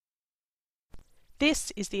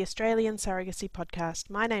This is the Australian Surrogacy Podcast.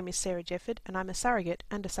 My name is Sarah Jefford and I'm a surrogate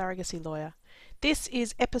and a surrogacy lawyer. This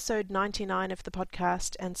is episode 99 of the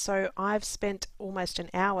podcast, and so I've spent almost an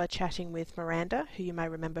hour chatting with Miranda, who you may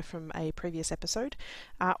remember from a previous episode,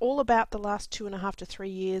 all about the last 2.5 to 3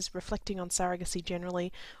 years, reflecting on surrogacy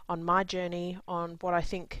generally, on my journey, on what I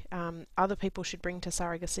think other people should bring to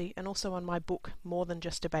surrogacy, and also on my book, More Than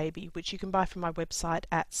Just a Baby, which you can buy from my website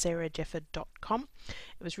at sarahjefford.com.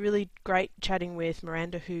 It was really great chatting with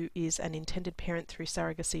Miranda, who is an intended parent through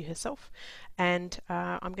surrogacy herself, and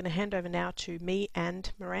I'm going to hand over now to me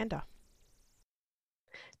and Miranda.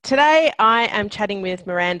 Today I am chatting with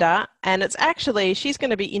Miranda, and she's going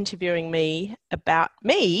to be interviewing me about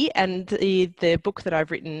me and the book that I've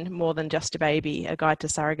written, More Than Just a Baby, A Guide to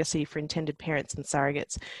Surrogacy for Intended Parents and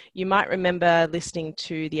Surrogates. You might remember listening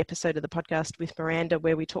to the episode of the podcast with Miranda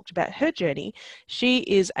where we talked about her journey. She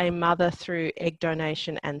is a mother through egg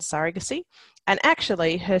donation and surrogacy. And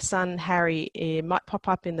actually, her son, Harry, might pop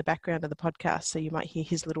up in the background of the podcast, so you might hear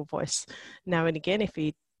his little voice now and again if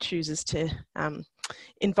he chooses to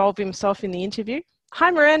involve himself in the interview.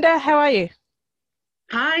 Hi, Miranda. How are you?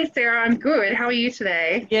 Hi, Sarah. I'm good. How are you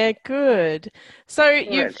today? Yeah, good. So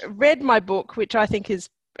Good. You've read my book, which I think is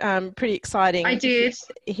pretty exciting. I did.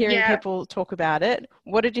 Hearing people talk about it.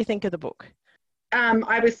 What did you think of the book?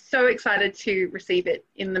 I was so excited to receive it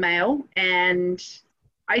in the mail, and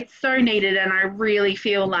it's so needed, and I really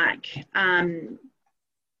feel like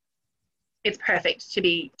it's perfect to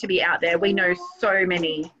be out there. We know so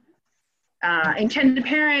many intended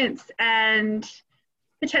parents and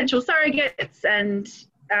potential surrogates, and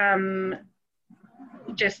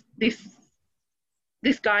just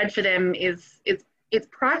this guide for them is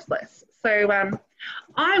priceless. So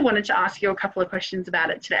I wanted to ask you a couple of questions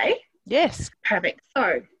about it today. Yes. Perfect.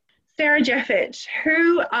 So, Sarah Jefford,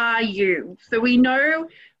 who are you? So we know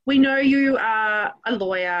you are a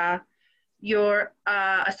lawyer, you're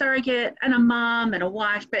a surrogate and a mum and a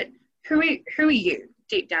wife, but who are you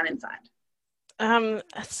deep down inside?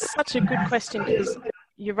 That's such a good question, because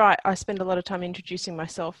you're right. I spend a lot of time introducing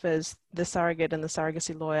myself as the surrogate and the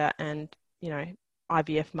surrogacy lawyer and,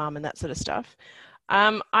 IVF mum and that sort of stuff.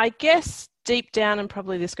 I guess deep down, and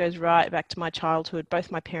probably this goes right back to my childhood, both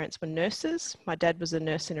my parents were nurses. My dad was a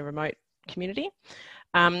nurse in a remote community.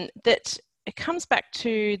 That it comes back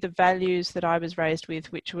to the values that I was raised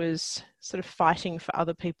with, which was sort of fighting for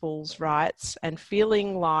other people's rights and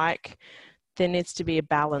feeling like there needs to be a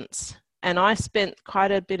balance. And I spent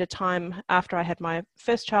quite a bit of time after I had my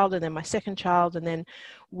first child and then my second child, and then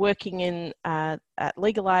working at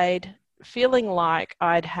legal aid, feeling like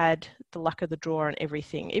I'd had the luck of the draw on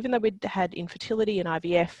everything. Even though we'd had infertility and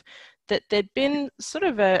IVF, that there'd been sort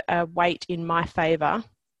of a weight in my favour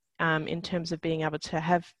in terms of being able to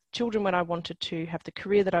have children when I wanted to, have the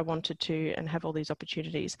career that I wanted to, and have all these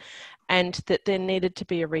opportunities, and that there needed to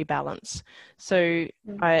be a rebalance. So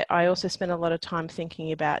I also spent a lot of time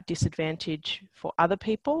thinking about disadvantage for other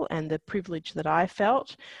people and the privilege that I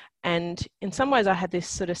felt. And in some ways I had this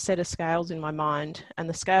sort of set of scales in my mind, and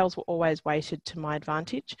the scales were always weighted to my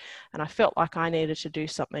advantage. And I felt like I needed to do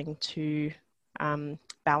something to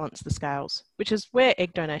balance the scales, which is where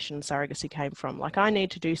egg donation and surrogacy came from. Like, I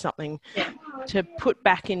need to do something to put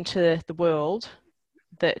back into the world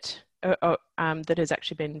that that has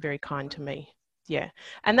actually been very kind to me. Yeah.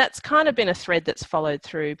 And that's kind of been a thread that's followed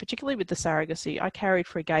through, particularly with the surrogacy I carried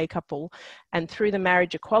for a gay couple, and through the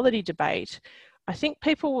marriage equality debate. I think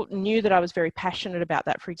people knew that I was very passionate about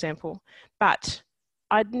that, for example, but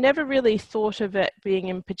I'd never really thought of it being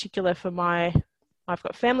in particular for I've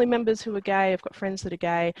got family members who are gay, I've got friends that are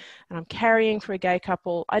gay, and I'm carrying for a gay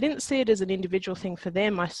couple. I didn't see it as an individual thing for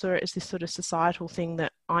them. I saw it as this sort of societal thing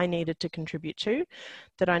that I needed to contribute to,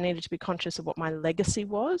 that I needed to be conscious of what my legacy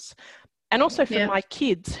was. And also for my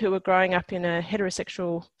kids who are growing up in a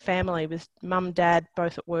heterosexual family with mum, dad,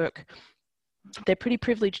 both at work. They're pretty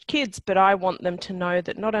privileged kids, but I want them to know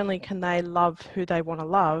that not only can they love who they want to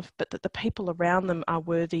love, but that the people around them are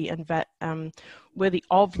worthy and worthy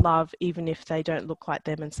of love, even if they don't look like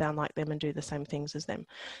them and sound like them and do the same things as them.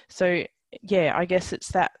 So yeah, I guess it's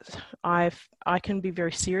that I can be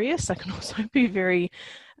very serious. I can also be very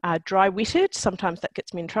dry-witted. Sometimes that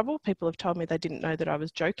gets me in trouble. People have told me they didn't know that I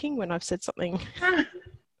was joking when I've said something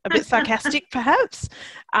a bit sarcastic perhaps,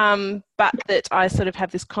 but that I sort of have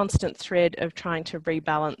this constant thread of trying to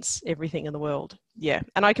rebalance everything in the world. Yeah.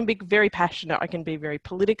 And I can be very passionate. I can be very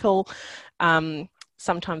political,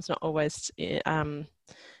 sometimes not always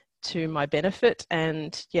to my benefit.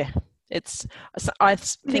 And yeah, I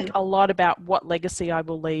think a lot about what legacy I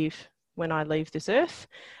will leave when I leave this earth.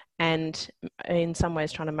 and in some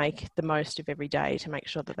ways trying to make the most of every day to make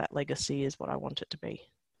sure that that legacy is what I want it to be.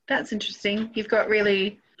 That's interesting. You've got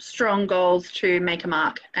really strong goals to make a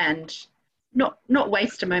mark and not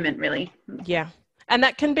waste a moment, really. Yeah. And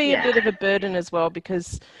that can be a bit of a burden as well,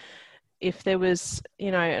 because if there was,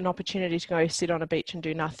 an opportunity to go sit on a beach and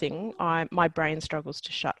do nothing, my brain struggles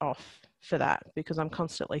to shut off for that, because I'm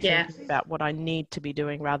constantly thinking about what I need to be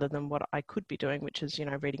doing rather than what I could be doing, which is,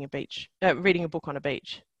 reading a book on a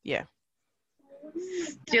beach. Yeah.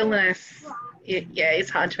 Stillness, it's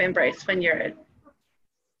hard to embrace when you're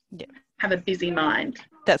have a busy mind.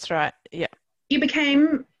 That's right. Yeah. You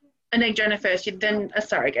became an egg donor first, you're then a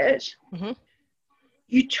surrogate. Mm-hmm.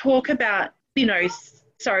 You talk about,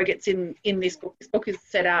 surrogates in this book. This book is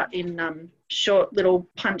set out in short, little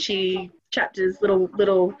punchy chapters,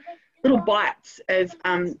 little bites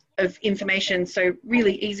of information. So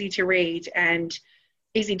really easy to read and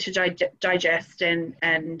easy to digest,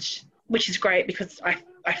 and which is great, because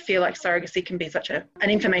I feel like surrogacy can be such an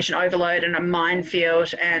information overload and a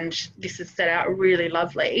minefield, and this is set out really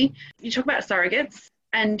lovely. You talk about surrogates,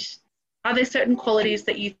 and are there certain qualities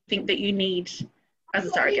that you think that you need as a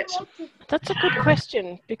surrogate? That's a good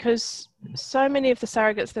question, because so many of the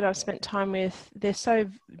surrogates that I've spent time with, they're so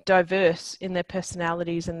diverse in their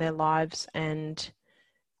personalities and their lives and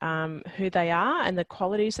who they are and the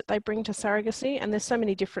qualities that they bring to surrogacy. And there's so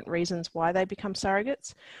many different reasons why they become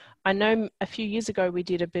surrogates. I know a few years ago we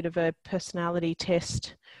did a bit of a personality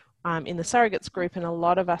test in the surrogates group, and a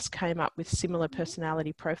lot of us came up with similar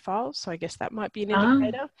personality profiles. So I guess that might be an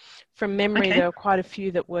indicator. From memory, there were quite a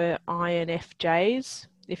few that were INFJs.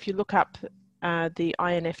 If you look up the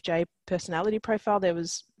INFJ personality profile, there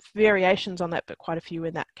was variations on that, but quite a few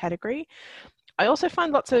in that category. I also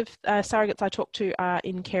find lots of surrogates I talk to are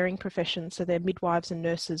in caring professions, so they're midwives and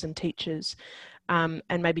nurses and teachers, and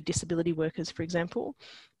maybe disability workers, for example.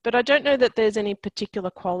 But I don't know that there's any particular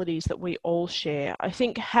qualities that we all share. I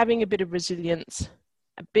think having a bit of resilience,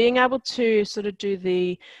 being able to sort of do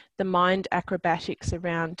the mind acrobatics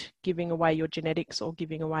around giving away your genetics or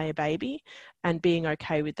giving away a baby, and being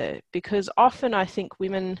okay with it. Because often I think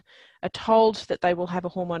women are told that they will have a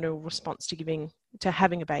hormonal response to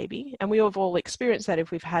having a baby. And we have all experienced that if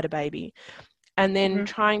we've had a baby. And then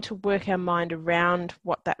trying to work our mind around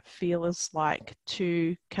what that feels like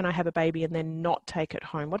to, can I have a baby and then not take it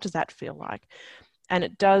home? What does that feel like? And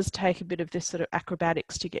it does take a bit of this sort of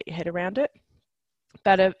acrobatics to get your head around it.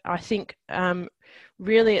 But I think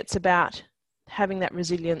really it's about having that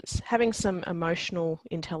resilience, having some emotional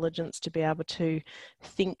intelligence to be able to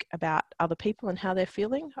think about other people and how they're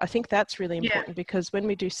feeling. I think that's really important, because when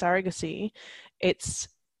we do surrogacy, it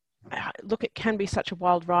can be such a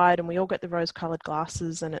wild ride, and we all get the rose-coloured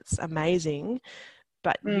glasses and it's amazing,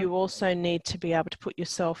 but you also need to be able to put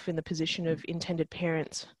yourself in the position of intended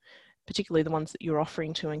parents, particularly the ones that you're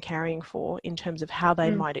offering to and carrying for, in terms of how they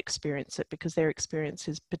might experience it, because their experience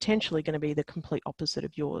is potentially going to be the complete opposite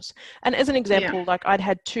of yours. And as an example, like I'd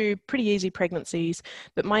had 2 pretty easy pregnancies,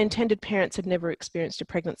 but my intended parents had never experienced a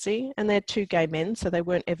pregnancy, and they're 2 gay men, so they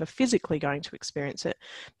weren't ever physically going to experience it.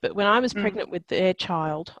 But when I was pregnant with their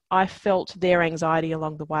child, I felt their anxiety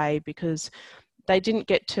along the way, because they didn't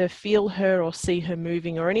get to feel her or see her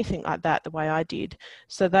moving or anything like that the way I did.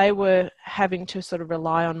 So they were having to sort of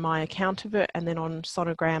rely on my account of it, and then on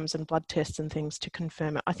sonograms and blood tests and things to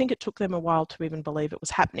confirm it. I think it took them a while to even believe it was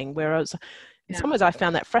happening, whereas in some ways I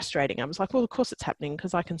found that frustrating. I was like, well, of course it's happening,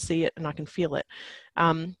 because I can see it and I can feel it.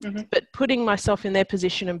 But putting myself in their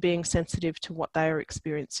position and being sensitive to what they are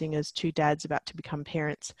experiencing as 2 dads about to become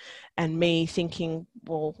parents, and me thinking,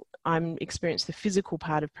 well, I'm experiencing the physical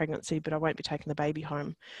part of pregnancy, but I won't be taking the baby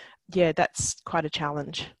home. Yeah, that's quite a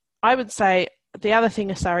challenge. I would say the other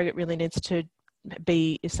thing a surrogate really needs to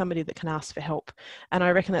be is somebody that can ask for help. And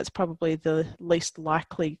I reckon that's probably the least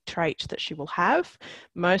likely trait that she will have.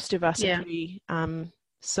 Most of us are pretty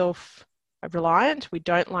self-reliant. We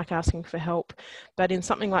don't like asking for help. But in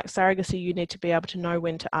something like surrogacy, you need to be able to know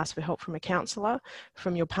when to ask for help from a counsellor,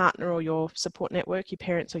 from your partner or your support network, your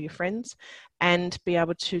parents or your friends, and be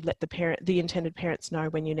able to let the intended parents know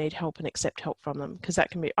when you need help and accept help from them. Because that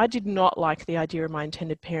can be, I did not like the idea of my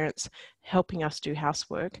intended parents helping us do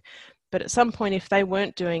housework. But at some point, if they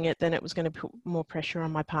weren't doing it, then it was going to put more pressure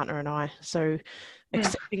on my partner and I. So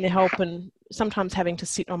accepting the help, and sometimes having to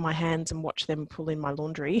sit on my hands and watch them pull in my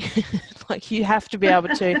laundry. Like, you have to be able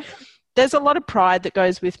to, there's a lot of pride that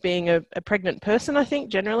goes with being a pregnant person, I think,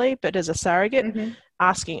 generally. But as a surrogate,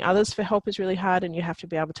 asking others for help is really hard, and you have to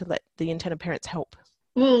be able to let the intended parents help.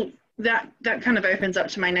 Well, that kind of opens up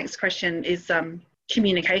to my next question, is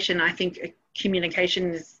communication. I think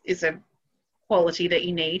communication is a quality that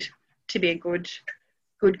you need to be a good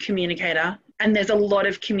good communicator, and there's a lot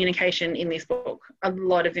of communication in this book, a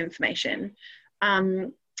lot of information.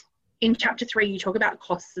 In chapter 3, you talk about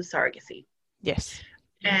costs of surrogacy. Yes.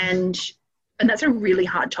 And that's a really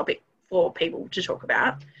hard topic for people to talk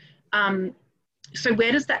about. So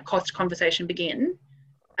where does that cost conversation begin,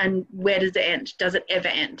 and where does it end? Does it ever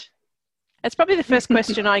end? It's probably the first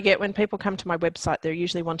question I get when people come to my website. They're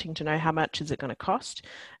usually wanting to know how much is it going to cost,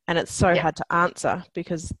 and it's so hard to answer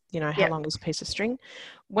because, you know, how long is a piece of string?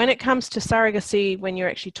 When it comes to surrogacy, when you're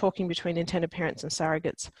actually talking between intended parents and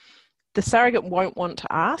surrogates, the surrogate won't want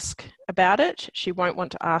to ask about it. She won't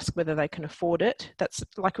want to ask whether they can afford it. That's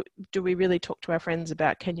like, do we really talk to our friends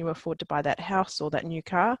about, can you afford to buy that house or that new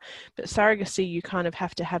car? But surrogacy, you kind of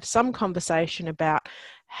have to have some conversation about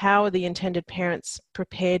how are the intended parents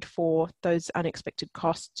prepared for those unexpected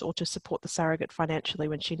costs or to support the surrogate financially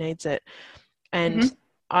when she needs it. And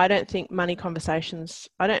I don't think money conversations,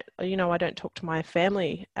 I don't talk to my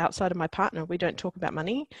family outside of my partner. We don't talk about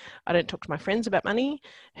money. I don't talk to my friends about money.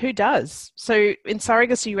 Who does? So in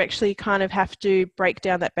surrogacy, you actually kind of have to break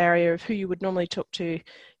down that barrier of who you would normally talk to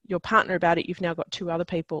your partner about it. You've now got 2 other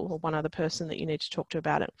people or 1 other person that you need to talk to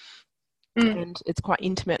about it. And it's quite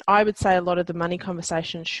intimate. I would say a lot of the money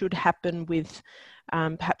conversations should happen with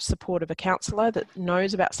perhaps support of a counsellor that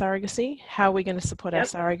knows about surrogacy. How are we going to support our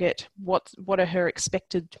surrogate? What are her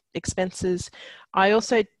expected expenses? I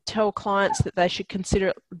also tell clients that they should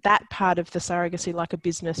consider that part of the surrogacy like a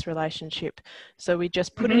business relationship. So we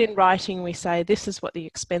just put it in writing. We say, this is what the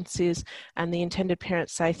expense is. And the intended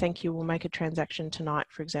parents say, thank you, we'll make a transaction tonight,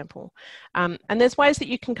 for example. And there's ways that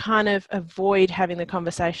you can kind of avoid having the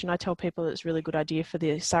conversation. I tell people it's a really good idea for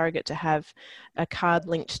the surrogate to have a card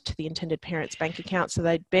linked to the intended parent's bank account, so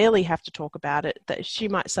they barely have to talk about it. That she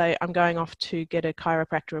might say, I'm going off to get a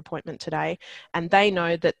chiropractor appointment today, and they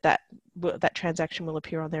know that transaction will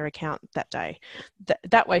appear on their account that day.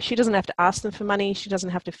 That way she doesn't have to ask them for money. She doesn't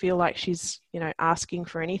have to feel like she's, asking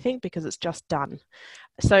for anything, because it's just done.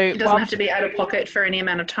 So it doesn't have to be out of pocket for any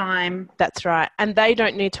amount of time. That's right. And they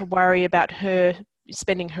don't need to worry about her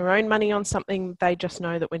spending her own money on something. They just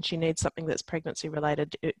know that when she needs something that's pregnancy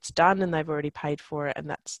related, it's done, and they've already paid for it,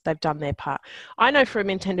 and they've done their part. I know from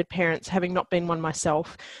intended parents, having not been one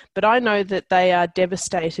myself, but I know that they are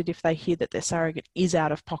devastated if they hear that their surrogate is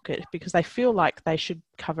out of pocket, because they feel like they should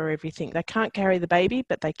cover everything. They can't carry the baby,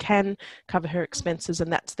 but they can cover her expenses,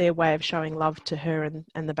 and that's their way of showing love to her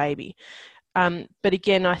and the baby. But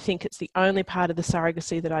again, I think it's the only part of the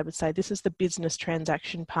surrogacy that I would say this is the business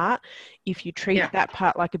transaction part. If you treat that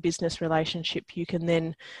part like a business relationship, you can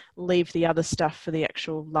then leave the other stuff for the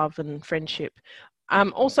actual love and friendship.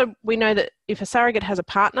 Also, we know that if a surrogate has a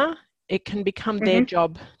partner, it can become their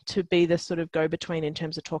job to be the sort of go-between in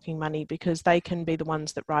terms of talking money, because they can be the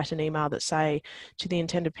ones that write an email that say to the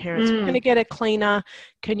intended parents, we're going to get a cleaner.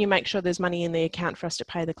 Can you make sure there's money in the account for us to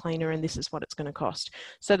pay the cleaner, and this is what it's going to cost?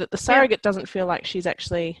 So that the surrogate doesn't feel like she's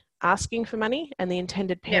actually asking for money, and the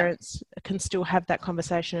intended parents can still have that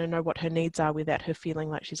conversation and know what her needs are without her feeling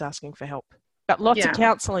like she's asking for help. But lots of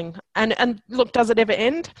counselling. And look, does it ever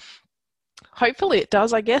end? Hopefully it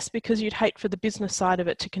does, I guess, because you'd hate for the business side of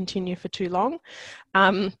it to continue for too long.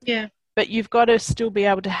 But you've got to still be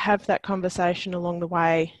able to have that conversation along the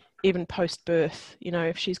way, even post-birth.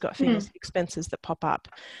 If she's got expenses that pop up,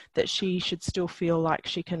 that she should still feel like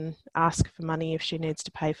she can ask for money if she needs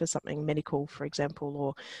to pay for something medical, for example,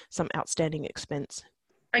 or some outstanding expense.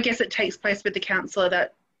 I guess it takes place with the counsellor,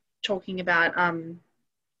 that talking about,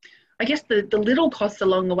 I guess the little costs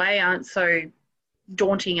along the way aren't so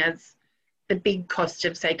daunting as the big cost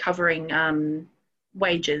of, say, covering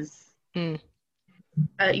wages, a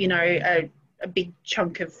big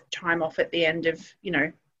chunk of time off at the end of,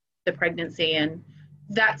 the pregnancy, and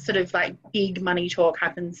that sort of like big money talk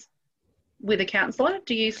happens with a counsellor.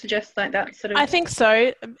 Do you suggest like that sort of? I think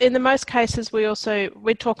so. In the most cases, we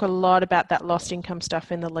talk a lot about that lost income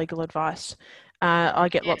stuff in the legal advice. I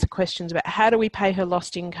get lots of questions about how do we pay her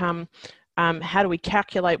lost income. How do we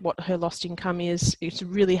calculate what her lost income is? It's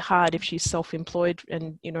really hard if she's self-employed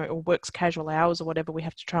and, or works casual hours or whatever. We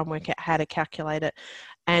have to try and work out how to calculate it.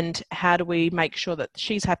 And how do we make sure that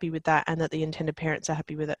she's happy with that and that the intended parents are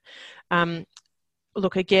happy with it?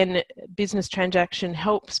 Look, again, business transaction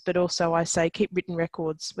helps, but also I say keep written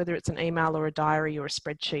records, whether it's an email or a diary or a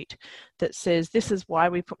spreadsheet that says this is why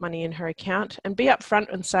we put money in her account, and be upfront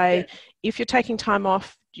and say, if you're taking time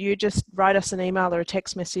off, you just write us an email or a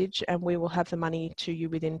text message and we will have the money to you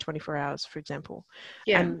within 24 hours, for example.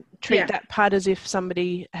 And treat that part as if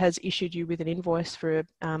somebody has issued you with an invoice for,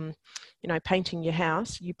 painting your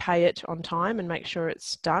house. You pay it on time and make sure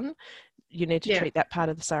it's done. You need to treat that part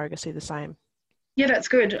of the surrogacy the same. Yeah, that's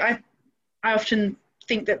good. I often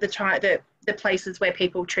think that the places where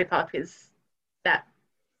people trip up is that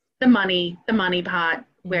the money part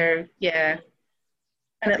where, and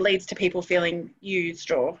it leads to people feeling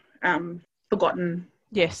used or forgotten.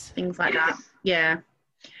 Yes. Things like that. Yeah.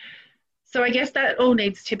 So I guess that all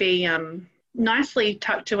needs to be nicely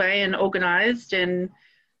tucked away and organised, and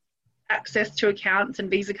access to accounts and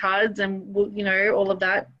visa cards and, all of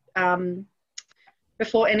that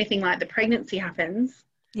before anything like the pregnancy happens.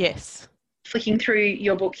 Yes. Flicking through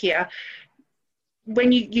your book here,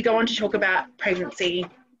 when you go on to talk about pregnancy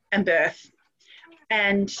and birth,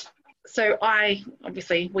 and so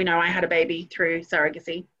we know I had a baby through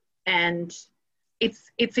surrogacy, and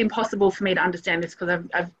it's impossible for me to understand this because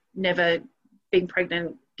I've never been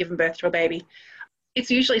pregnant, given birth to a baby.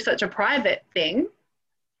 It's usually such a private thing,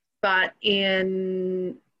 but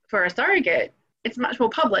for a surrogate, it's much more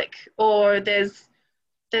public. Or there's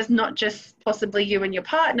not just possibly you and your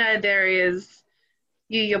partner, there is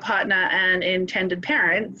you, your partner, and intended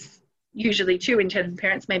parents, usually 2 intended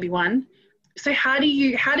parents, maybe 1. So how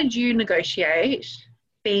did you negotiate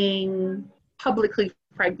being publicly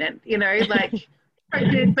pregnant, like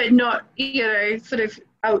pregnant, but not, sort of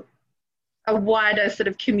a wider sort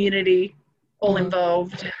of community all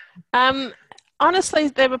involved? Honestly,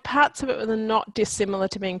 there were parts of it that are not dissimilar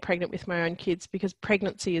to being pregnant with my own kids, because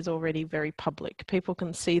pregnancy is already very public. People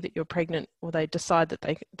can see that you're pregnant, or they decide that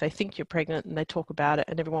they think you're pregnant, and they talk about it,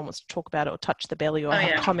 and everyone wants to talk about it or touch the belly or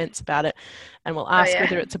have comments about it, and will ask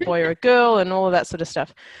whether it's a boy or a girl and all of that sort of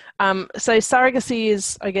stuff. So surrogacy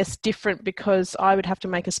is, I guess, different, because I would have to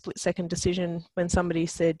make a split-second decision when somebody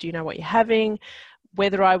said, do you know what you're having?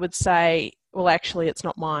 Whether I would say, well, actually, it's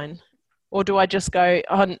not mine. Or do I just go,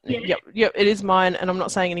 yep, it is mine, and I'm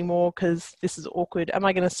not saying any more because this is awkward. Am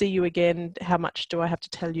I going to see you again? How much do I have to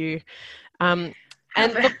tell you?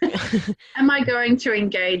 And look, am I going to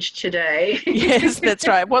engage today? Yes, that's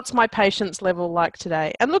right. What's my patience level like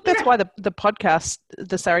today? And look, that's why the podcast,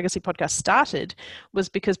 the surrogacy podcast, started, was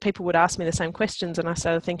because people would ask me the same questions, and I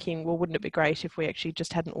started thinking, well, wouldn't it be great if we actually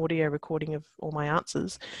just had an audio recording of all my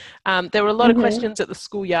answers? There were a lot of questions at the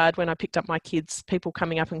schoolyard when I picked up my kids, people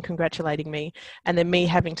coming up and congratulating me, and then me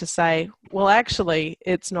having to say, well, actually,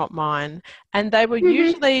 it's not mine. And they were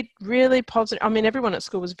usually really positive. I mean, everyone at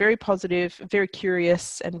school was very positive, very curious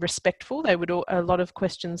and respectful. A lot of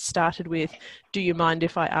questions started with, do you mind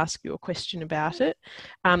if I ask you a question about it?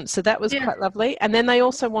 So that was quite lovely. And then they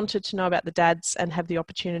also wanted to know about the dads and have the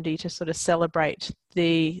opportunity to sort of celebrate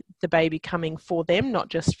the baby coming for them, not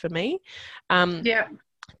just for me.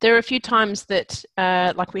 There were a few times that,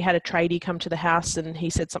 like we had a tradie come to the house and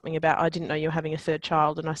he said something about, I didn't know you were having a 3rd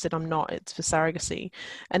child. And I said, I'm not, it's for surrogacy.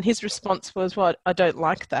 And his response was, well, I don't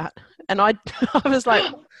like that. And I was like,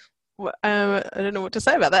 I don't know what to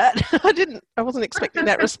say about that. I wasn't expecting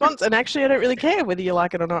that response. And actually, I don't really care whether you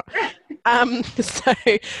like it or not. So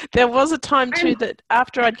there was a time too that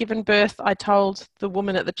after I'd given birth, I told the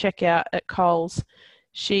woman at the checkout at Coles,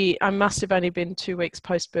 I must have only been 2 weeks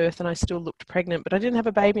post-birth and I still looked pregnant, but I didn't have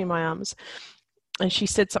a baby in my arms. And she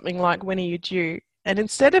said something like, when are you due? And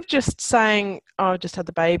instead of just saying, oh, I just had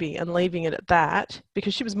the baby and leaving it at that,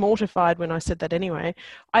 because she was mortified when I said that anyway,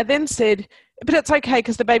 I then said, but it's okay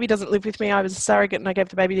because the baby doesn't live with me. I was a surrogate and I gave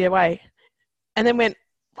the baby away. And then went,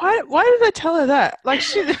 why did I tell her that? Like,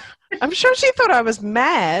 I'm sure she thought I was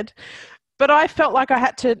mad, but I felt like I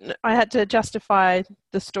had to justify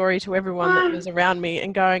the story to everyone that was around me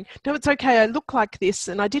and going, no, it's okay. I look like this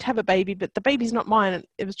and I did have a baby, but the baby's not mine. And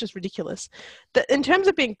it was just ridiculous. In terms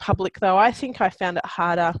of being public, though, I think I found it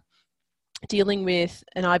harder dealing with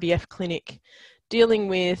an IVF clinic, dealing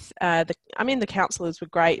with the counsellors were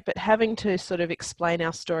great, but having to sort of explain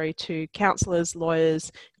our story to counsellors,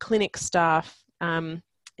 lawyers, clinic staff,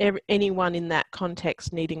 anyone in that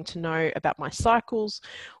context needing to know about my cycles,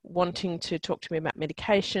 wanting to talk to me about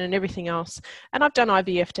medication and everything else. And I've done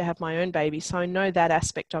IVF to have my own baby, so I know that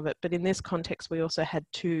aspect of it. But in this context, we also had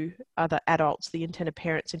 2 other adults, the intended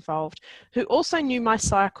parents involved, who also knew my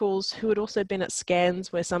cycles, who had also been at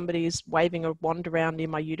scans where somebody's waving a wand around in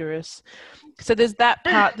my uterus. So there's that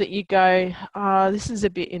part that you go, oh, this is a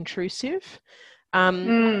bit intrusive.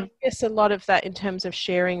 I guess a lot of that in terms of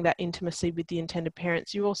sharing that intimacy with the intended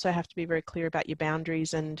parents, you also have to be very clear about your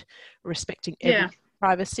boundaries and respecting everyone's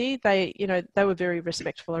privacy. They were very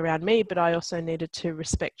respectful around me, but I also needed to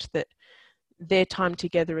respect that their time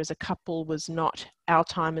together as a couple was not our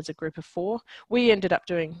time as a group of 4. We ended up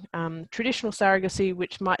doing traditional surrogacy,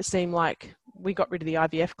 which might seem like we got rid of the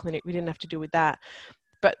IVF clinic. We didn't have to deal with that.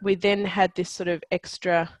 But we then had this sort of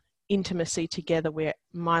extra intimacy together where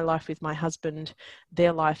my life with my husband,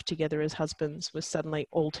 their life together as husbands was suddenly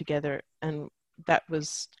all together, and that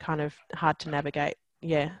was kind of hard to navigate.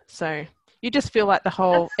 yeah, so you just feel like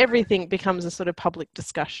everything becomes a sort of public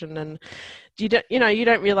discussion, and you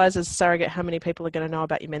don't realize as a surrogate how many people are going to know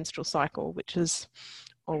about your menstrual cycle, which is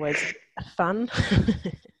always fun.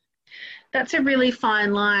 That's a really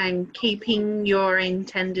fine line, keeping your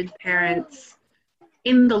intended parents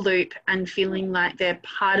in the loop and feeling like they're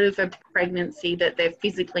part of a pregnancy that they're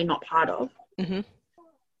physically not part of. Mm-hmm.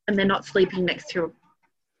 And they're not sleeping next to a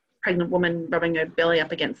pregnant woman rubbing her belly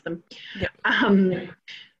up against them. Yep.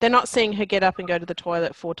 They're not seeing her get up and go to the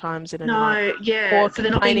toilet 4 times in a night. Yeah. So they're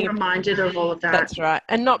not being reminded of all of that. That's right.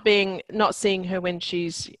 And not seeing her when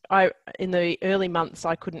in the early months,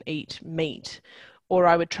 I couldn't eat meat, or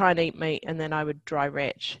I would try and eat meat and then I would dry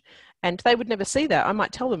retch. And they would never see that. I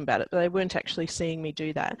might tell them about it, but they weren't actually seeing me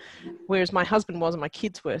do that. Whereas my husband was and my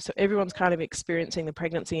kids were. So everyone's kind of experiencing the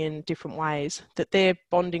pregnancy in different ways, that they're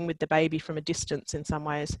bonding with the baby from a distance in some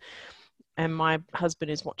ways. And my husband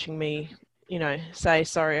is watching me, say,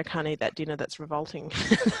 sorry, I can't eat that dinner. That's revolting.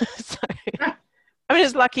 So, I mean,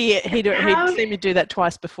 it's lucky he'd seen me do that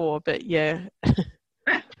twice before, but yeah.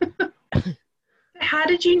 How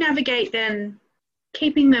did you navigate then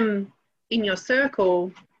keeping them in your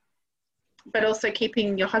circle, but also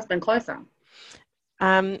keeping your husband closer?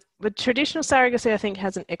 With traditional surrogacy, I think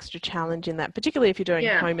has an extra challenge in that, particularly if you're doing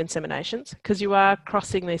home inseminations, because you are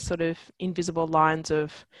crossing these sort of invisible lines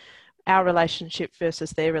of our relationship versus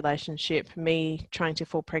their relationship, me trying to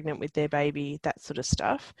fall pregnant with their baby, that sort of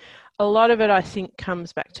stuff. A lot of it, I think,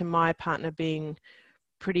 comes back to my partner being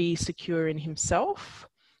pretty secure in himself.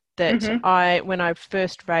 That when I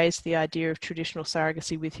first raised the idea of traditional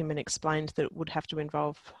surrogacy with him and explained that it would have to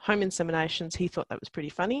involve home inseminations, he thought that was pretty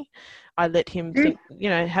funny. I let him think,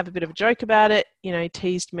 have a bit of a joke about it. He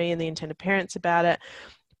teased me and the intended parents about it.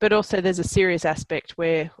 But also there's a serious aspect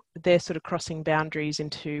where they're sort of crossing boundaries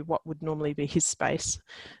into what would normally be his space,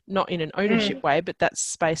 not in an ownership way, but that's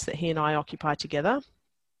space that he and I occupy together.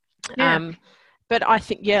 But I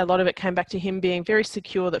think, a lot of it came back to him being very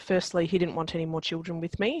secure that firstly, he didn't want any more children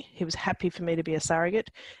with me. He was happy for me to be a surrogate.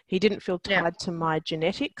 He didn't feel tied to my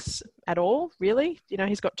genetics at all, really.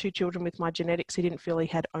 He's got 2 children with my genetics. He didn't feel he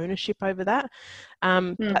had ownership over that.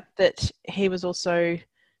 But that he was also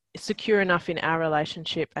secure enough in our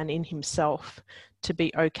relationship and in himself to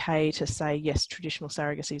be okay to say, yes, traditional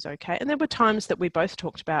surrogacy is okay. And there were times that we both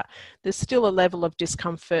talked about there's still a level of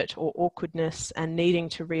discomfort or awkwardness and needing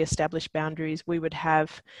to re-establish boundaries. We would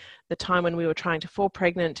have the time when we were trying to fall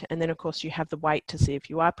pregnant, and then of course you have the wait to see if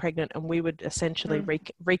you are pregnant, and we would essentially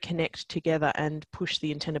reconnect together and push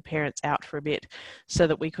the intended parents out for a bit so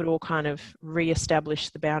that we could all kind of re-establish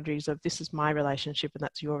the boundaries of this is my relationship and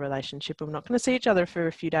that's your relationship, and we're not going to see each other for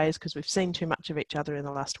a few days because we've seen too much of each other in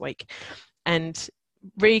the last week. And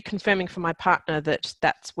reconfirming for my partner that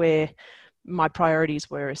that's where my priorities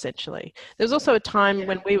were essentially. There was also a time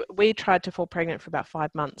when we tried to fall pregnant for about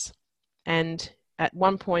 5 months, and at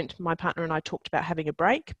one point my partner and I talked about having a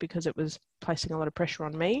break because it was placing a lot of pressure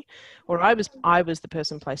on me, or I was the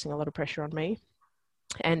person placing a lot of pressure on me,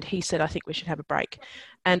 and he said, I think we should have a break.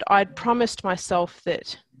 And I'd promised myself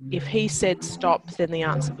that if he said stop, then the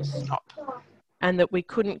answer was stop, and that we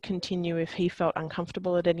couldn't continue if he felt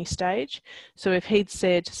uncomfortable at any stage. So if he'd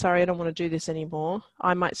said, sorry, I don't want to do this anymore,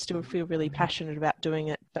 I might still feel really passionate about doing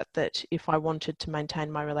it, but that if I wanted to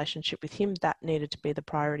maintain my relationship with him, that needed to be the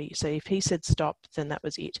priority. So if he said stop, then that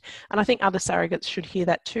was it. And I think other surrogates should hear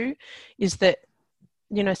that too, is that,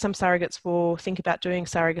 some surrogates will think about doing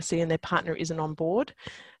surrogacy and their partner isn't on board.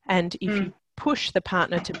 And if you push the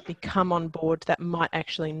partner to become on board, that might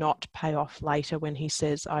actually not pay off later when he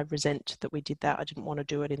says, I resent that we did that. I didn't want to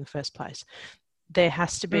do it in the first place. There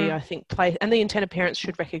has to be, I think, and the intended parents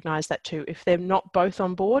should recognise that too. If they're not both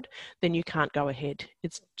on board, then you can't go ahead.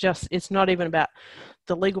 It's not even about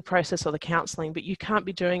the legal process or the counselling, but you can't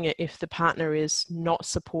be doing it if the partner is not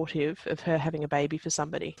supportive of her having a baby for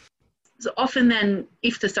somebody. So often then,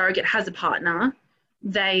 if the surrogate has a partner,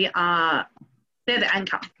 they're the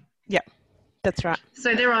anchor. Yeah. That's right.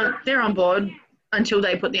 So they're on board until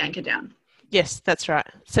they put the anchor down. Yes, that's right.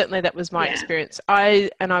 Certainly that was my experience.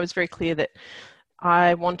 I was very clear that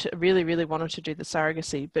I really, really wanted to do the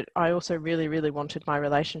surrogacy, but I also really, really wanted my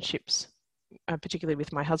relationships, particularly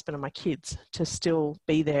with my husband and my kids, to still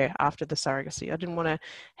be there after the surrogacy. I didn't want to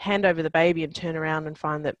hand over the baby and turn around and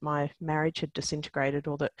find that my marriage had disintegrated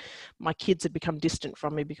or that my kids had become distant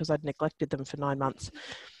from me because I'd neglected them for 9 months.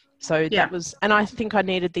 So that was, and I think I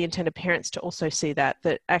needed the intended parents to also see that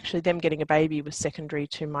actually them getting a baby was secondary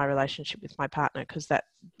to my relationship with my partner, because that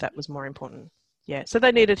was more important. Yeah. So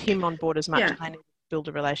they needed him on board as much. They needed to build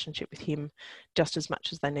a relationship with him just as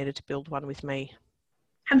much as they needed to build one with me.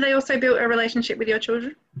 Have they also built a relationship with your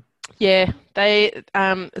children? Yeah,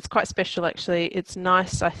 it's quite special actually. It's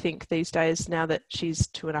nice, I think, these days now that she's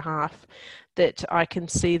 2.5, that I can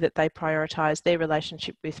see that they prioritize their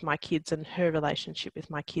relationship with my kids and her relationship with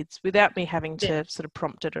my kids without me having Yeah. to sort of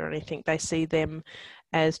prompt it or anything. They see them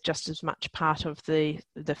as just as much part of the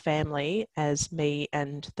family as me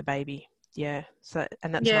and the baby. Yeah, so,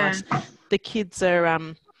 and that's Yeah. nice. The kids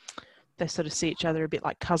are they sort of see each other a bit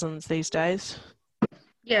like cousins these days.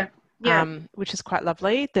 Yeah. Yeah. Which is quite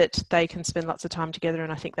lovely, that they can spend lots of time together,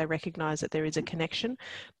 and I think they recognise that there is a connection,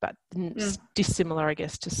 but dissimilar, I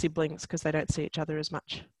guess, to siblings because they don't see each other as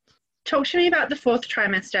much. Talk to me about the fourth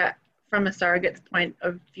trimester from a surrogate's point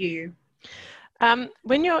of view.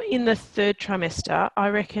 When you're in the third trimester, I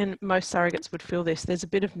reckon most surrogates would feel this. There's a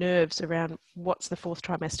bit of nerves around what's the fourth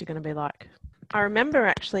trimester going to be like. I remember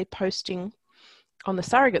actually posting on the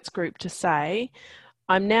surrogates group to say,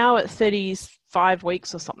 I'm now at 35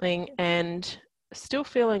 weeks or something and still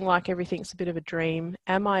feeling like everything's a bit of a dream.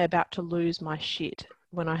 Am I about to lose my shit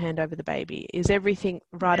when I hand over the baby? Is everything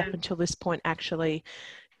right up until this point actually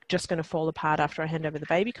just going to fall apart after I hand over the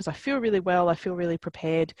baby? Because I feel really well, I feel really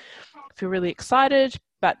prepared, I feel really excited,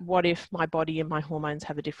 but what if my body and my hormones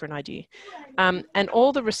have a different idea? And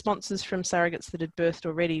all the responses from surrogates that had birthed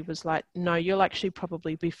already was like, no, you'll actually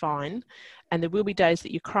probably be fine. And there will be days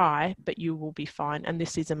that you cry, but you will be fine. And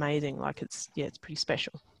this is amazing. Like it's pretty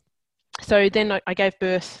special. So then I gave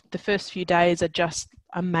birth. The first few days are just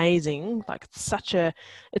amazing. Like it's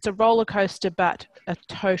a roller coaster, but a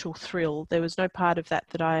total thrill. There was no part of that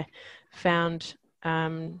I found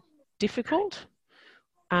difficult.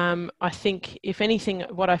 I think if anything,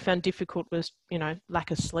 what I found difficult was,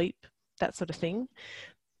 lack of sleep, that sort of thing.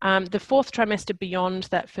 The fourth trimester beyond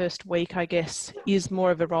that first week, I guess, is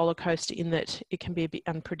more of a roller coaster in that it can be a bit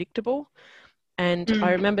unpredictable. And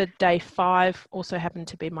I remember day 5 also happened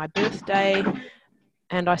to be my birthday,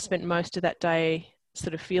 and I spent most of that day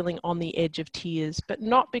sort of feeling on the edge of tears, but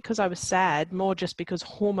not because I was sad, more just because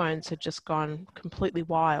hormones had just gone completely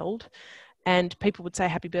wild. And people would say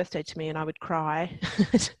happy birthday to me and I would cry.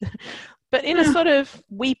 But in a sort of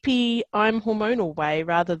weepy, I'm hormonal way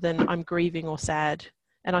rather than I'm grieving or sad.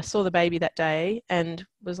 And I saw the baby that day and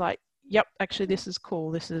was like, yep, actually this is cool.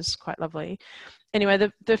 This is quite lovely. Anyway,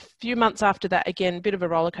 the few months after that, again, a bit of a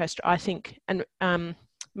roller coaster, I think, and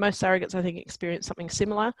most surrogates, I think, experience something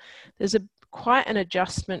similar. There's quite an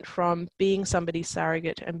adjustment from being somebody's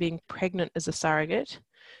surrogate and being pregnant as a surrogate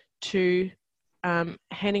to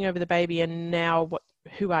handing over the baby, and now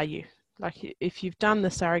who are you? Like if you've done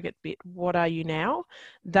the surrogate bit, what are you now?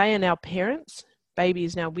 They are now parents. Baby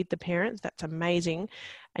is now with the parents. That's amazing.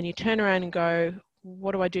 And you turn around and go,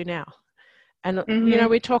 what do I do now? And,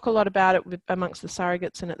 we talk a lot about it amongst the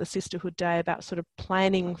surrogates and at the Sisterhood Day about sort of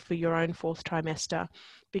planning for your own fourth trimester,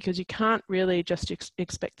 because you can't really just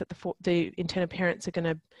expect that the intended parents are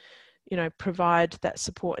going to provide that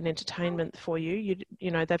support and entertainment for you.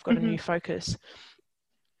 They've got a new focus.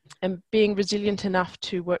 And being resilient enough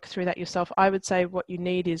to work through that yourself, I would say what you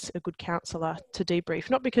need is a good counsellor to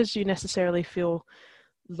debrief, not because you necessarily feel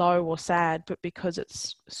low or sad, but because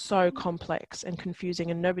it's so complex and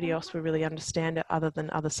confusing and nobody else will really understand it other than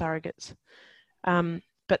other surrogates.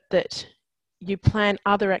 But that you plan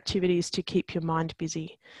other activities to keep your mind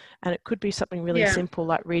busy. And it could be something really simple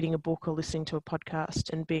like reading a book or listening to a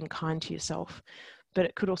podcast and being kind to yourself. But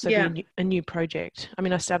it could also be a new project. I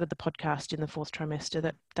mean, I started the podcast in the fourth trimester.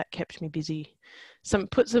 That kept me busy.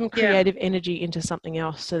 Put some creative energy into something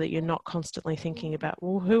else so that you're not constantly thinking about,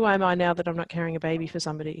 well, who am I now that I'm not carrying a baby for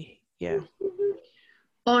somebody? Yeah.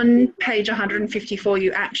 On page 154,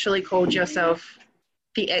 you actually called yourself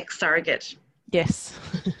the ex-surrogate. Yes.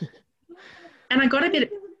 And I got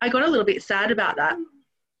a little bit sad about that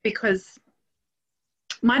because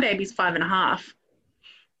my baby's 5.5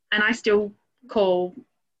 and I still call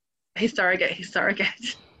his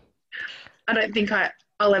surrogate. I don't think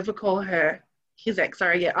I'll ever call her his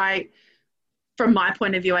ex-surrogate. From my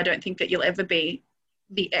point of view, I don't think that you'll ever be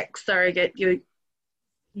the ex-surrogate.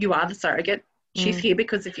 You are the surrogate. She's here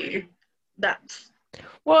because of you. That's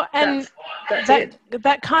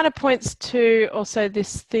that kind of points to also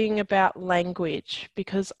this thing about language,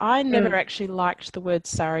 because I never actually liked the word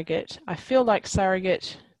surrogate. I feel like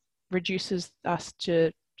surrogate reduces us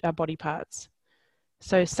to our body parts.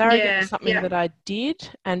 So surrogate is something that I did,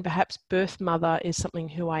 and perhaps birth mother is something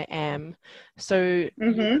who I am. So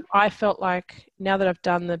I felt like now that I've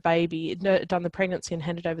done the pregnancy and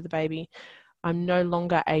handed over the baby, I'm no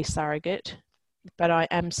longer a surrogate, but I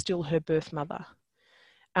am still her birth mother.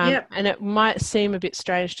 And it might seem a bit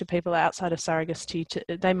strange to people outside of surrogacy.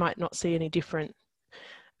 They might not see any different.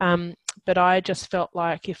 But I just felt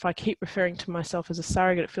like if I keep referring to myself as a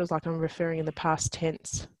surrogate, it feels like I'm referring in the past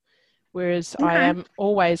tense, whereas I Okay. am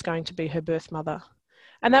always going to be her birth mother.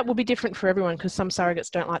 And that will be different for everyone, because some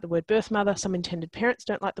surrogates don't like the word birth mother, some intended parents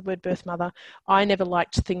don't like the word birth mother. I never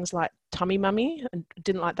liked things like tummy mummy and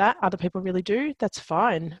didn't like that. Other people really do. That's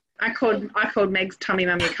fine. I called Meg's tummy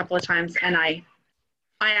mummy a couple of times, and I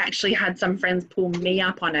actually had some friends pull me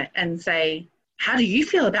up on it and say, "How do you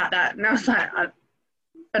feel about that?" And I was like,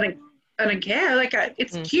 I don't care. Like,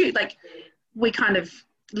 it's cute. Like, we kind of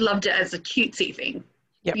loved it as a cutesy thing,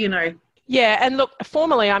 Yep. you know. Yeah, and look,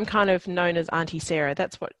 formally I'm kind of known as Auntie Sarah.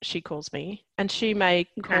 That's what she calls me. And she may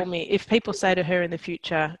call me, if people say to her in the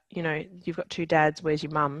future, you know, you've got two dads, where's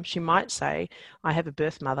your mum? She might say, I have a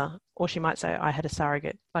birth mother, or she might say, I had a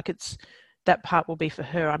surrogate. Like, it's, that part will be for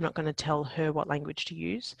her. I'm not going to tell her what language to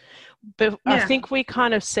use. But I think we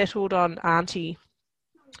kind of settled on Auntie.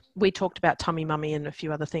 We talked about tummy mummy and a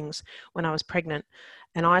few other things when I was pregnant.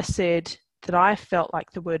 And I said that I felt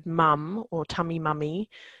like the word mum or tummy mummy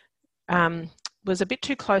was a bit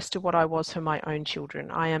too close to what I was for my own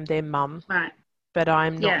children. I am their mum, Right. but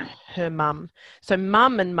I'm not her mum. So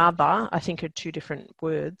mum and mother, I think, are two different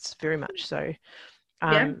words, very much so.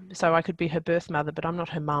 So I could be her birth mother, but I'm not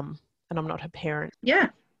her mum and I'm not her parent. Yeah.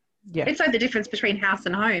 Yeah. It's like the difference between house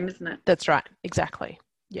and home, isn't it? That's right. Exactly.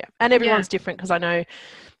 Yeah. And everyone's different, because I know,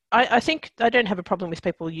 I think I don't have a problem with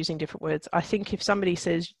people using different words. I think if somebody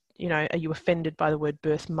says, you know, are you offended by the word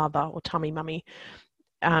birth mother or tummy mummy?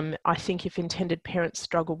 I think if intended parents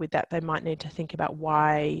struggle with that, they might need to think about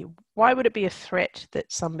why would it be a threat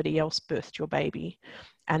that somebody else birthed your baby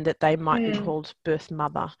and that they might be called birth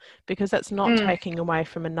mother, because that's not taking away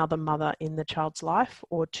from another mother in the child's life,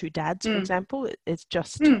 or two dads, for example. It's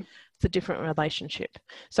just it's a different relationship.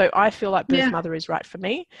 So I feel like birth mother is right for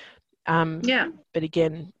me. But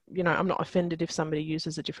again, you know, I'm not offended if somebody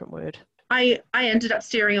uses a different word. I ended up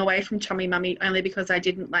steering away from tummy mummy only because I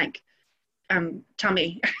didn't like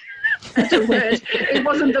tummy as a word. It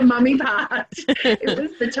wasn't the mummy part. It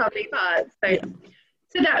was the tummy part.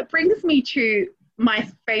 So that brings me to my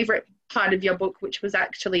favourite part of your book, which was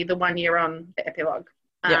actually the 1 year on, the epilogue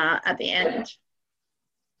at the end.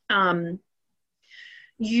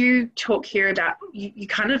 You talk here about you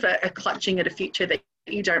kind of are clutching at a future that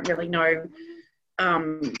you don't really know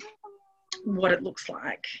what it looks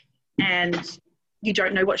like, and you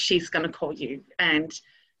don't know what she's going to call you, and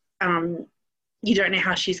you don't know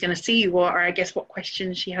how she's going to see you, or I guess what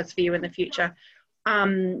questions she has for you in the future.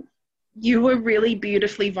 You were really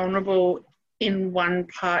beautifully vulnerable in one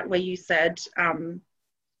part where you said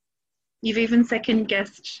you've even second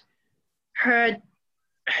guessed her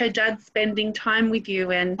dad spending time with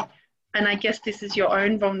you, and I guess this is your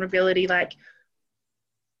own vulnerability. Like,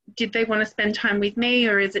 did they want to spend time with me,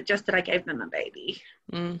 or is it just that I gave them a baby?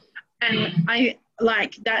 And I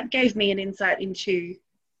like that gave me an insight into,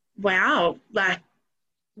 wow, like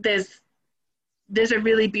there's a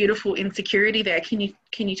really beautiful insecurity there. Can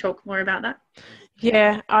you talk more about that?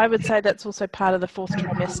 Yeah, I would say that's also part of the fourth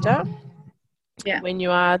trimester. Yeah. When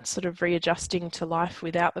you are sort of readjusting to life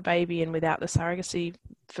without the baby and without the surrogacy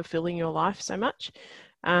fulfilling your life so much.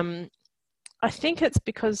 I think it's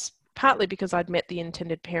partly because I'd met the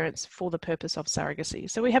intended parents for the purpose of surrogacy.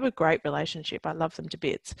 So we have a great relationship. I love them to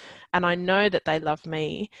bits. And I know that they love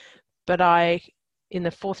me, but I, in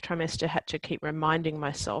the fourth trimester, had to keep reminding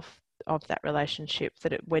myself of that relationship,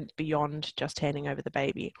 that it went beyond just handing over the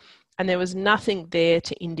baby. And there was nothing there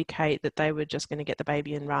to indicate that they were just going to get the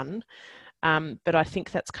baby and run. But I think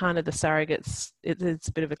that's kind of the surrogates. It's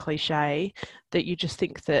a bit of a cliche that you just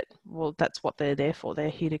think that, well, that's what they're there for. They're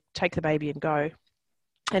here to take the baby and go.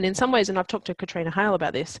 And in some ways, and I've talked to Katrina Hale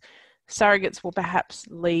about this, surrogates will perhaps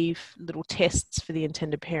leave little tests for the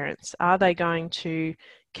intended parents. Are they going to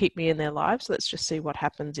keep me in their lives? Let's just see what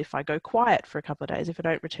happens if I go quiet for a couple of days, if I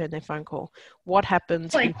don't return their phone call. What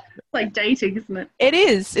happens? Like dating, isn't it? It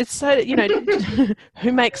is. It's so, you know,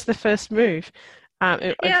 who makes the first move?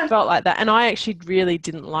 It felt like that. And I actually really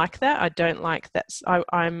didn't like that. I don't like that.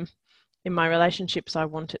 I'm in my relationships, I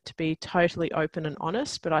want it to be totally open and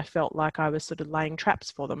honest, but I felt like I was sort of laying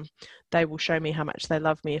traps for them. They will show me how much they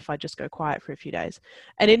love me if I just go quiet for a few days.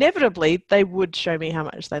 And inevitably, they would show me how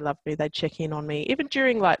much they love me. They'd check in on me. Even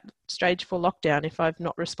during like stage 4 lockdown, if I've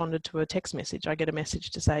not responded to a text message, I get a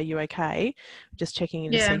message to say, are you okay? Just checking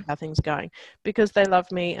in to see how things are going. Because they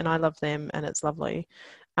love me and I love them, and it's lovely.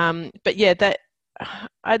 But yeah,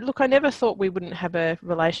 I never thought we wouldn't have a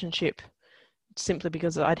relationship simply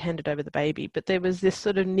because I'd handed over the baby, but there was this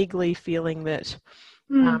sort of niggly feeling that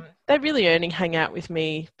they really only hang out with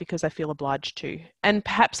me because they feel obliged to. And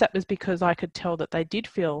perhaps that was because I could tell that they did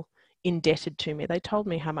feel indebted to me. They told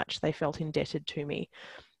me how much they felt indebted to me,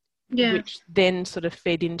 Yeah. which then sort of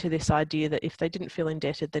fed into this idea that if they didn't feel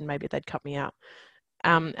indebted, then maybe they'd cut me out.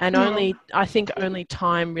 And I think only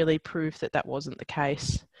time really proved that that wasn't the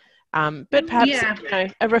case. But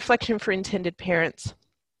perhaps, a reflection for intended parents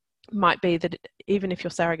might be that even if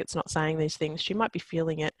your surrogate's not saying these things, she might be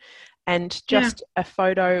feeling it. And just a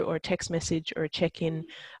photo or a text message or a check-in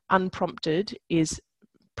unprompted is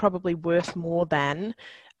probably worth more than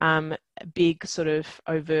big sort of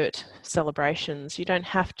overt celebrations. You don't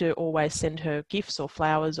have to always send her gifts or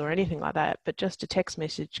flowers or anything like that, but just a text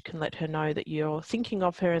message can let her know that you're thinking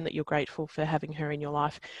of her and that you're grateful for having her in your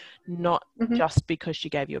life, not just because she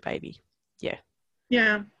gave you a baby.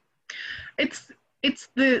 Yeah. It's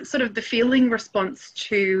the sort of the feeling response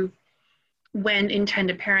to when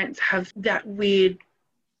intended parents have that weird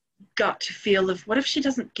gut feel of, what if she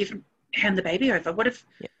doesn't hand the baby over? What if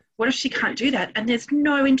she can't do that? And there's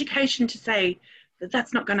no indication to say that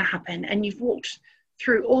that's not going to happen. And you've walked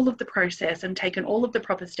through all of the process and taken all of the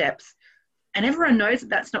proper steps, and everyone knows that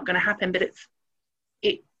that's not going to happen. But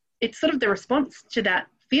it's sort of the response to that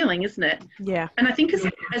feeling, isn't it? Yeah. And I think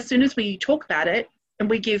as soon as we talk about it and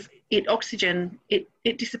we give it oxygen, it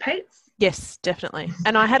dissipates. Yes, definitely.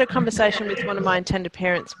 And I had a conversation with one of my intended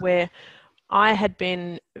parents where I had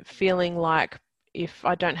been feeling like if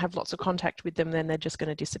I don't have lots of contact with them, then they're just going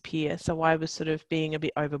to disappear. So I was sort of being a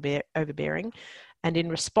bit overbearing. And in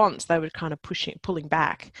response, they were kind of pulling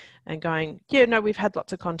back and going, yeah, no, we've had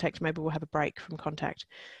lots of contact. Maybe we'll have a break from contact.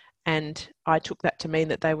 And I took that to mean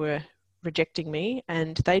that they were rejecting me,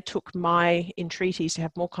 and they took my entreaties to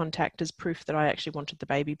have more contact as proof that I actually wanted the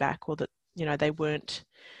baby back, or that, they weren't,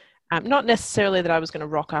 not necessarily that I was going to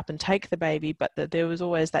rock up and take the baby, but that there was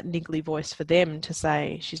always that niggly voice for them to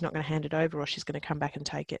say, she's not going to hand it over, or she's going to come back and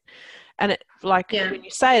take it. And when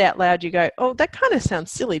you say it out loud, you go, oh, that kind of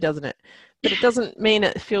sounds silly, doesn't it? But it doesn't mean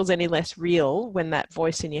it feels any less real when that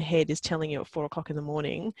voice in your head is telling you at 4:00 in the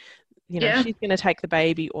morning, she's going to take the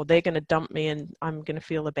baby, or they're going to dump me and I'm going to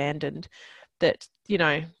feel abandoned. That,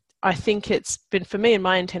 I think it's been, for me and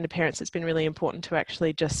my intended parents, it's been really important to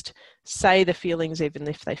actually just say the feelings, even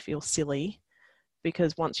if they feel silly,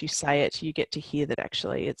 because once you say it, you get to hear that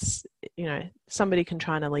actually it's, somebody can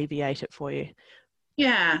try and alleviate it for you.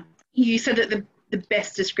 Yeah. You said that the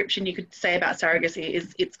best description you could say about surrogacy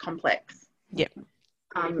is it's complex. Yep.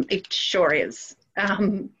 It sure is.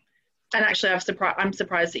 And actually, I'm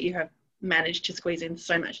surprised that you have managed to squeeze in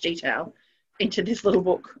so much detail into this little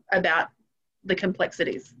book about the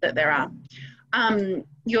complexities that there are.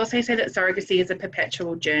 You also say that surrogacy is a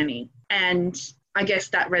perpetual journey, and I guess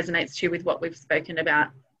that resonates too with what we've spoken about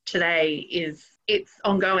today. Is it's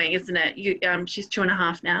ongoing, isn't it? She's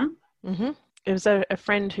 2.5 now. Mm-hmm. It was a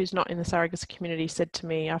friend who's not in the surrogacy community said to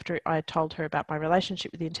me, after I told her about my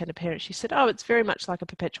relationship with the intended parent, she said, oh, it's very much like a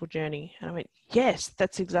perpetual journey. And I went, yes,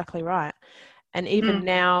 that's exactly right. And even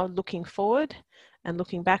now, looking forward and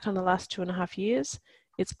looking back on the last 2.5 years,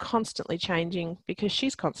 it's constantly changing, because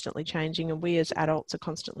she's constantly changing and we as adults are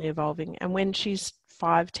constantly evolving. And when she's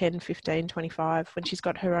 5, 10, 15, 25, when she's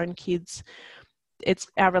got her own kids,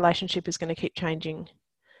 our relationship is going to keep changing.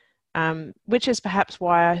 Which is perhaps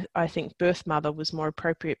why I think birth mother was more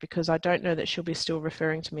appropriate, because I don't know that she'll be still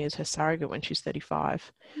referring to me as her surrogate when she's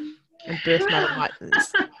 35. And birth mother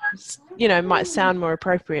might sound more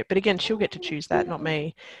appropriate, but again, she'll get to choose that, not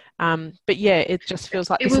me. But yeah, it just feels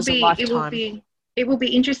like this is a lifetime. It will be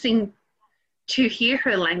interesting to hear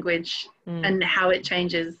her language and how it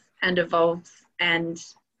changes and evolves. And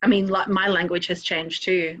I mean, like, my language has changed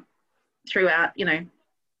too throughout,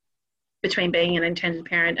 between being an intended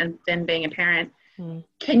parent and then being a parent.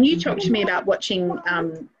 Can you talk to me about watching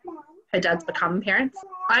her dads become parents?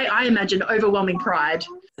 I imagine overwhelming pride.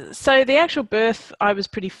 So the actual birth, I was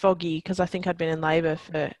pretty foggy because I think I'd been in labour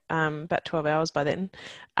for about 12 hours by then.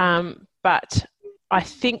 But I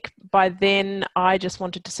think by then I just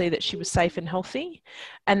wanted to see that she was safe and healthy.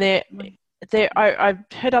 And I've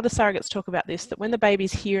heard other surrogates talk about this, that when the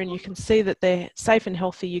baby's here and you can see that they're safe and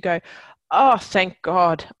healthy, you go, oh, thank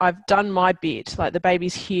God, I've done my bit. Like, the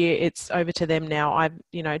baby's here, it's over to them now. I've,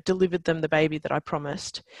 delivered them the baby that I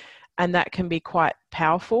promised. And that can be quite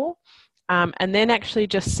powerful. And then actually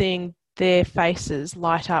just seeing their faces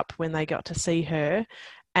light up when they got to see her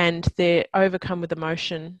and they're overcome with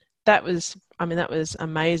emotion. That was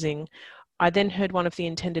amazing. I then heard one of the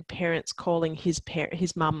intended parents calling his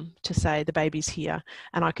mum to say the baby's here,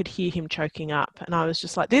 and I could hear him choking up. And I was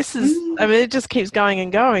just like, this is, it just keeps going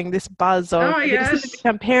and going, this buzz of I get to see them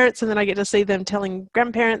become parents, and then I get to see them telling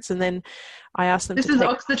grandparents, and then I ask them this is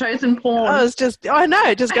oxytocin porn. Oh, it's just, I know,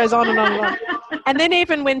 it just goes on and on and on. And then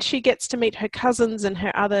even when she gets to meet her cousins and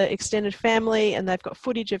her other extended family, and they've got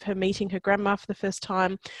footage of her meeting her grandma for the first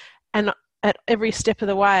time, and at every step of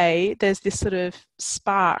the way, there's this sort of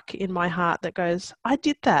spark in my heart that goes, I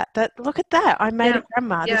did that. Look at that. I made a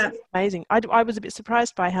grandma. This is amazing. I was a bit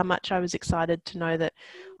surprised by how much I was excited to know that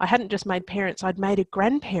I hadn't just made parents, I'd made a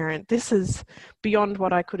grandparent. This is beyond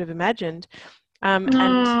what I could have imagined.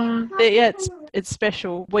 It's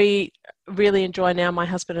special. We really enjoy now, my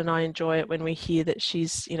husband and I enjoy it when we hear that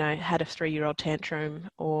she's, had a 3-year-old tantrum,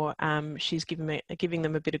 or she's giving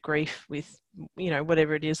them a bit of grief with,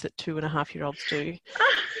 whatever it is that 2.5-year-olds do.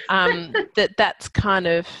 That's kind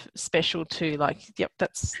of special too. Like, yep,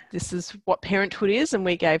 this is what parenthood is, and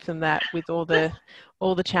we gave them that with all the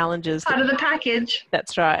challenges. Part of the package.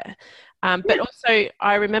 That's right. But also,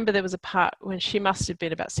 I remember there was a part when she must have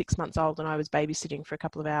been about 6 months old, and I was babysitting for a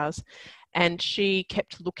couple of hours, and she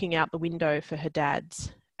kept looking out the window for her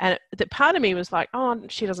dads. And the part of me was like, oh,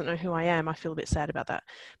 she doesn't know who I am. I feel a bit sad about that.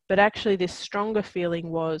 But actually, this stronger feeling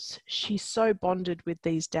was she's so bonded with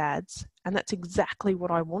these dads, and that's exactly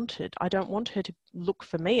what I wanted. I don't want her to look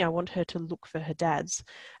for me. I want her to look for her dads.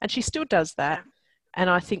 And she still does that. And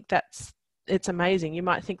I think it's amazing. You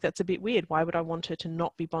might think that's a bit weird. Why would I want her to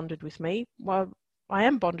not be bonded with me? Well, I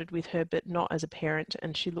am bonded with her, but not as a parent,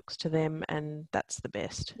 and she looks to them, and that's the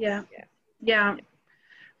best. Yeah.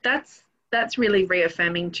 That's really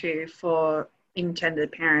reaffirming too for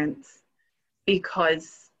intended parents,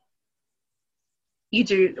 because you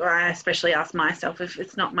do, or I especially ask myself, if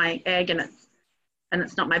it's not my egg and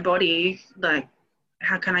it's not my body, like,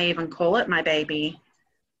 how can I even call it my baby?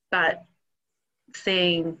 But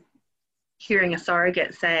hearing a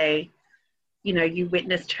surrogate say, you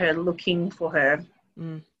witnessed her looking for her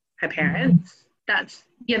parents, that's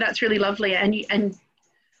really lovely. And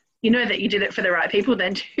you know that you did it for the right people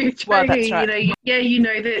then too. Well, that's right. You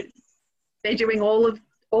know that they're doing all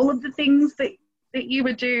of the things that you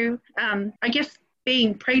would do. I guess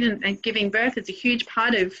being pregnant and giving birth is a huge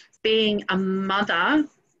part of being a mother,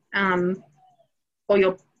 or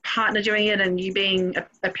your partner doing it and you being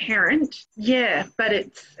a parent. Yeah, but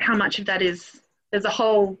it's how much of that is, there's a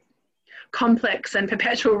whole complex and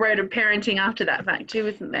perpetual road of parenting after that fact too,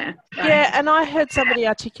 isn't there? Yeah, and I heard somebody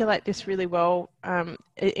articulate this really well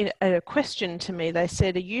in a question to me. They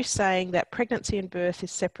said, are you saying that pregnancy and birth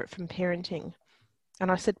is separate from parenting? And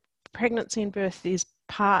I said, pregnancy and birth is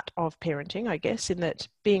part of parenting, I guess, in that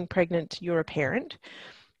being pregnant, you're a parent.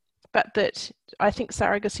 But that I think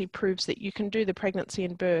surrogacy proves that you can do the pregnancy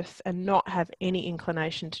and birth and not have any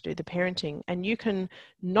inclination to do the parenting. And you can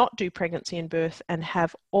not do pregnancy and birth and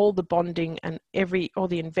have all the bonding and all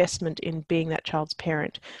the investment in being that child's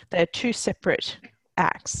parent. They're two separate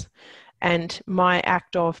acts. And my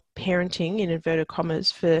act of parenting, in inverted commas,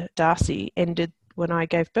 for Darcy ended when I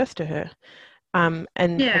gave birth to her. I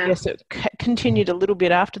guess it continued a little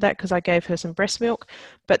bit after that because I gave her some breast milk,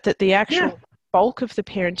 but that the actual bulk of the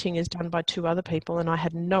parenting is done by 2 other people, and I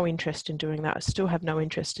had no interest in doing that. I still have no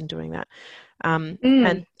interest in doing that.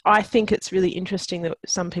 And I think it's really interesting that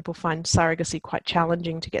some people find surrogacy quite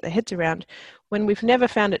challenging to get their heads around, when we've never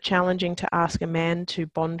found it challenging to ask a man to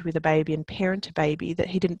bond with a baby and parent a baby that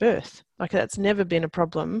he didn't birth. Like, that's never been a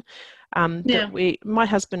problem. My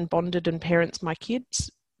husband bonded and parents my kids,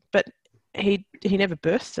 but he never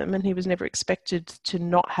birthed them, and he was never expected to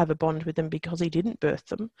not have a bond with them because he didn't birth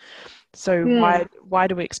them. So why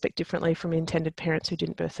do we expect differently from intended parents who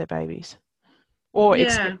didn't birth their babies? Or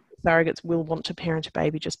expect surrogates will want to parent a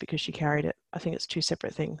baby just because she carried it? I think it's 2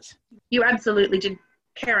 separate things. You absolutely did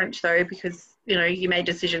parent though, because you made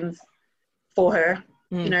decisions for her,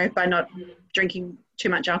 by not drinking too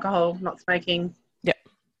much alcohol, not smoking,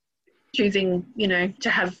 choosing, to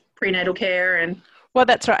have prenatal care. And well,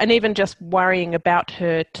 that's right. And even just worrying about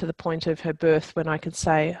her to the point of her birth, when I could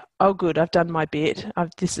say, oh, good, I've done my bit.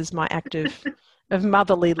 This is my act of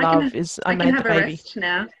motherly love. I made the baby. A rest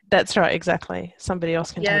now. That's right, exactly. Somebody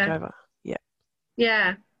else can take over. Yeah.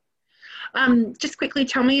 Yeah. Just quickly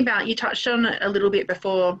tell me about, you touched on it a little bit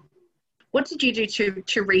before, what did you do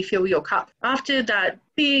to refill your cup? After that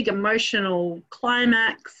big emotional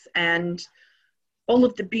climax and all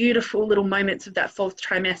of the beautiful little moments of that 4th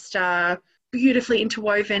trimester, beautifully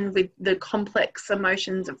interwoven with the complex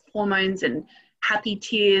emotions of hormones and happy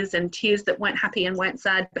tears and tears that weren't happy and weren't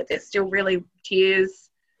sad, but they're still really tears.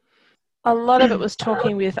 A lot of it was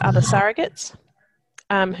talking with other surrogates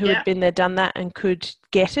who had been there, done that, and could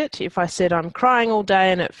get it. If I said I'm crying all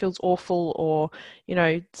day and it feels awful, or,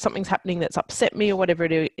 something's happening that's upset me or whatever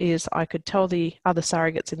it is, I could tell the other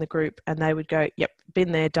surrogates in the group and they would go, yep,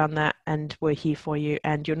 been there, done that, and we're here for you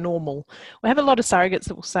and you're normal. We have a lot of surrogates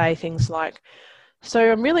that will say things like,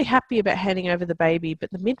 So I'm really happy about handing over the baby,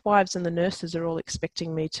 but the midwives and the nurses are all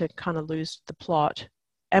expecting me to kind of lose the plot.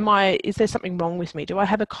 Is there something wrong with me? Do I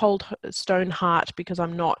have a cold stone heart because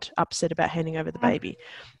I'm not upset about handing over the baby?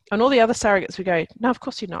 And all the other surrogates would go, no, of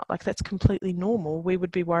course you're not. Like, that's completely normal. We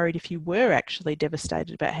would be worried if you were actually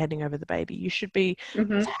devastated about handing over the baby. You should be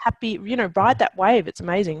happy, ride that wave. It's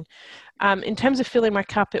amazing. In terms of filling my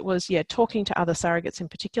cup, it was, talking to other surrogates in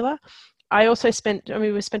particular. We spent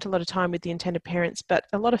a lot of time with the intended parents, but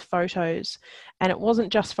a lot of photos. And it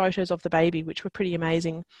wasn't just photos of the baby, which were pretty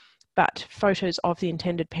amazing, but photos of the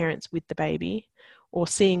intended parents with the baby, or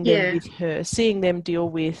seeing them with her, seeing them deal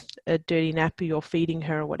with a dirty nappy or feeding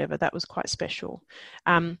her or whatever. That was quite special.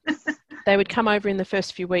 They would come over in the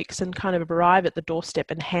first few weeks and kind of arrive at the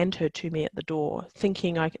doorstep and hand her to me at the door,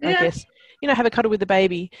 thinking, I guess, have a cuddle with the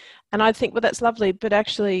baby. And I'd think, well, that's lovely, but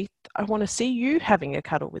actually I want to see you having a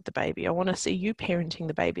cuddle with the baby. I want to see you parenting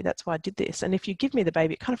the baby. That's why I did this. And if you give me the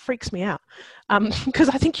baby, it kind of freaks me out, because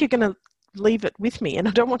I think you're going to leave it with me, and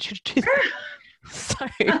I don't want you to do that. So,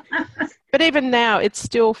 but even now, it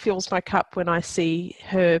still fills my cup when I see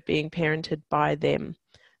her being parented by them,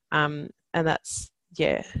 and that's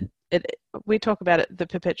we talk about it, the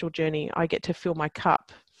perpetual journey. I get to fill my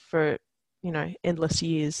cup for endless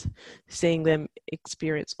years, seeing them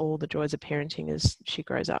experience all the joys of parenting as she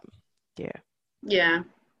grows up. Yeah,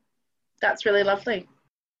 that's really lovely.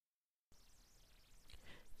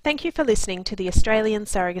 Thank you for listening to the Australian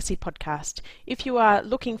Surrogacy Podcast. If you are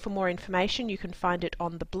looking for more information, you can find it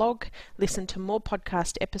on the blog. Listen to more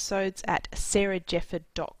podcast episodes at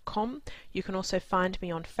sarahjefford.com. You can also find me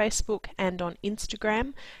on Facebook and on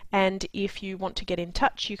Instagram. And if you want to get in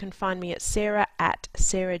touch, you can find me at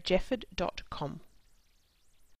sarah@sarahjefford.com.